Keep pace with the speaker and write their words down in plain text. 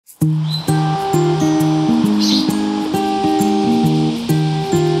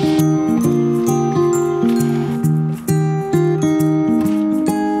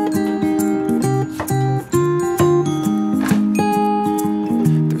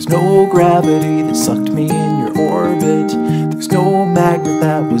was no gravity that sucked me in your orbit. There was no magnet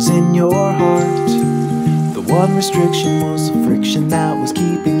that was in your heart. The one restriction was the friction that was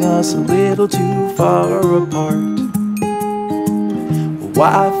keeping us a little too far apart. Well,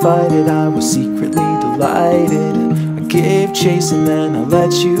 why fight it? I was secretly delighted. I gave chase and then I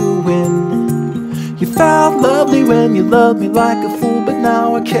let you win. You felt lovely when you loved me like a fool, but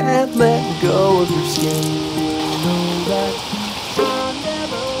now I can't let go of your skin. You know that I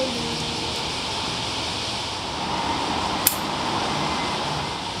never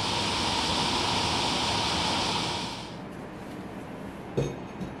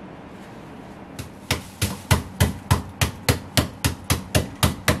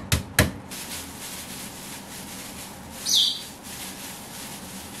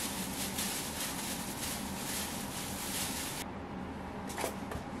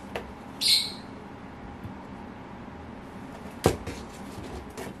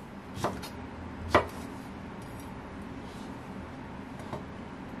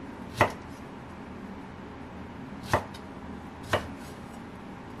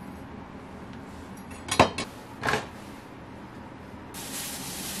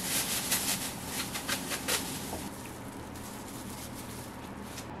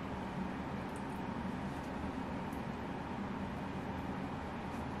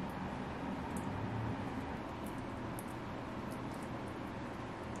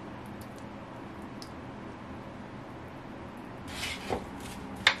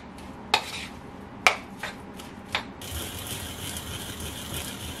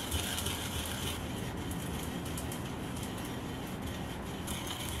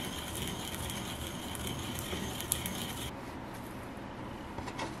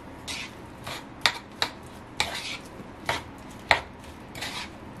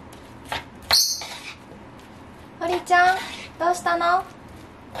堀ちゃん、どうしたの？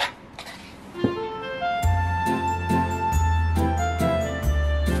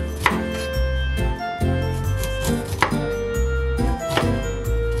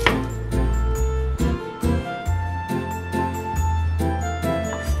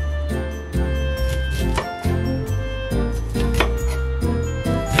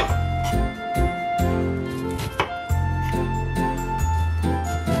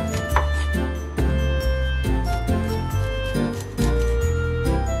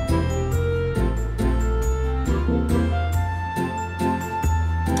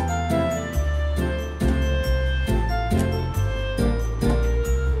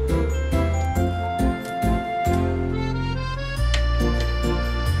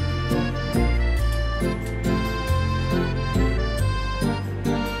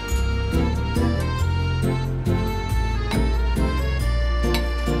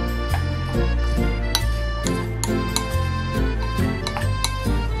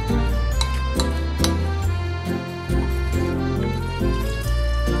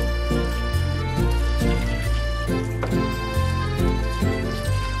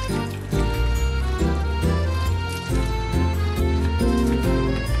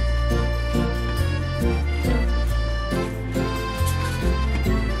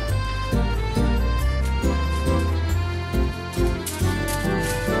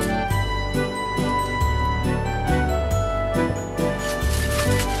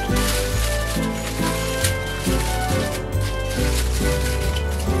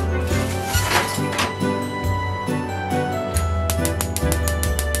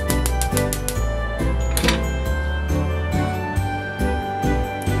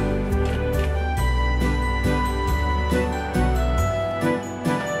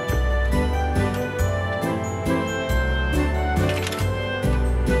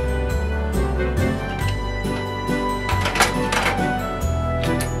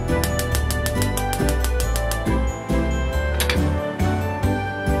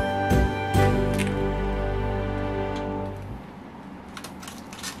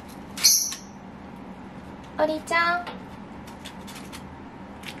おりちゃん、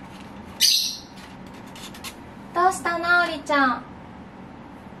どうしたの？おりちゃん。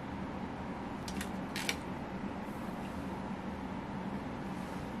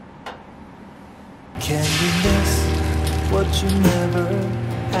Can you miss what you never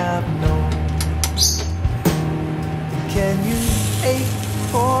have known? Can you ache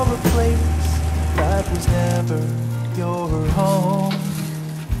for a place that was never your home?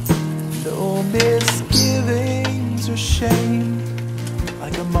 No misgivings or shame,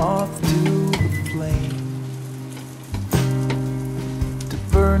 like a moth to the flame, to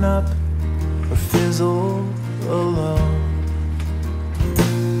burn up or fizzle alone.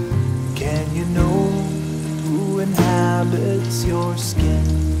 Can you know who inhabits your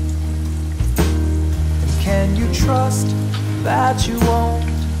skin? Can you trust that you won't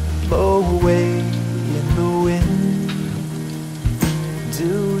blow away in the wind?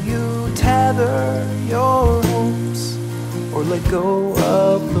 Do you tether your hopes or let go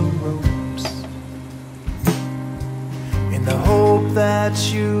of the ropes in the hope that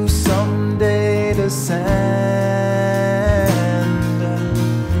you someday descend?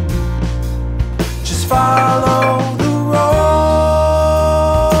 Just follow the road,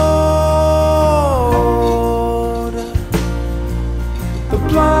 the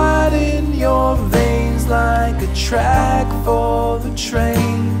blood in your veins like a track for the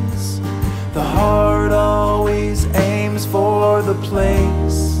trains. The heart always aims for the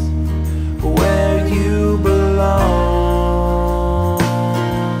place where you belong.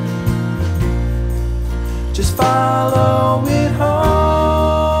 Just follow it home,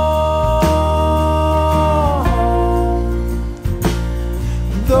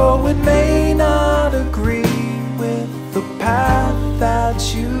 though it may not agree with the path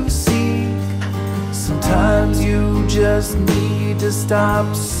that you seek. Sometimes you just need to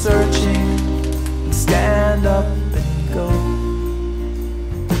stop searching and stand up and go.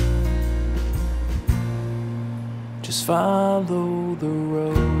 Just follow the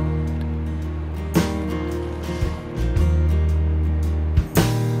road.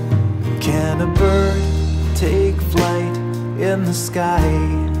 Can a bird take flight in the sky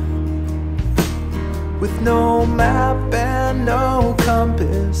with no map and no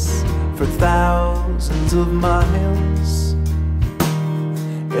compass for thousands of miles,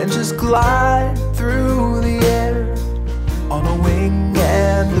 and just glide through the air on a wing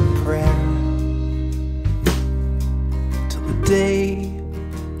and a prayer till the day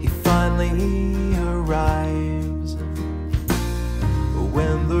he finally arrives,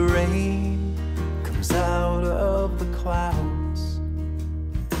 when the rain comes out of the clouds?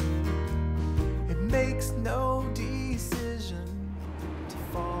 It makes no decision to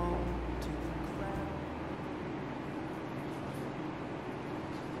fall to the ground.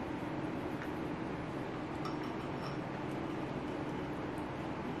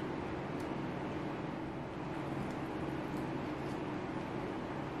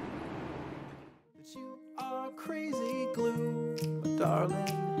 But you are crazy glue, my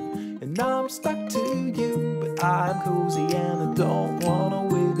darling, and I'm stuck to you, but I'm cozy and I don't wanna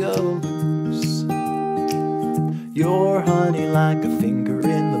wiggle loose. You're honey like a finger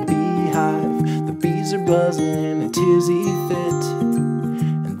in the beehive. The bees are buzzing in a tizzy fit,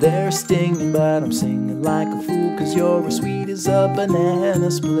 and they're stinging, but I'm singing like a fool, 'cause you're as sweet as a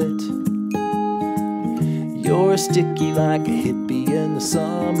banana split. You're sticky like a hippie in the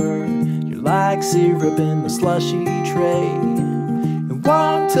summer. You're like syrup in the slushy tray. And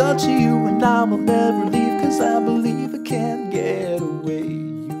one touch of you and I will never leave, 'cause I believe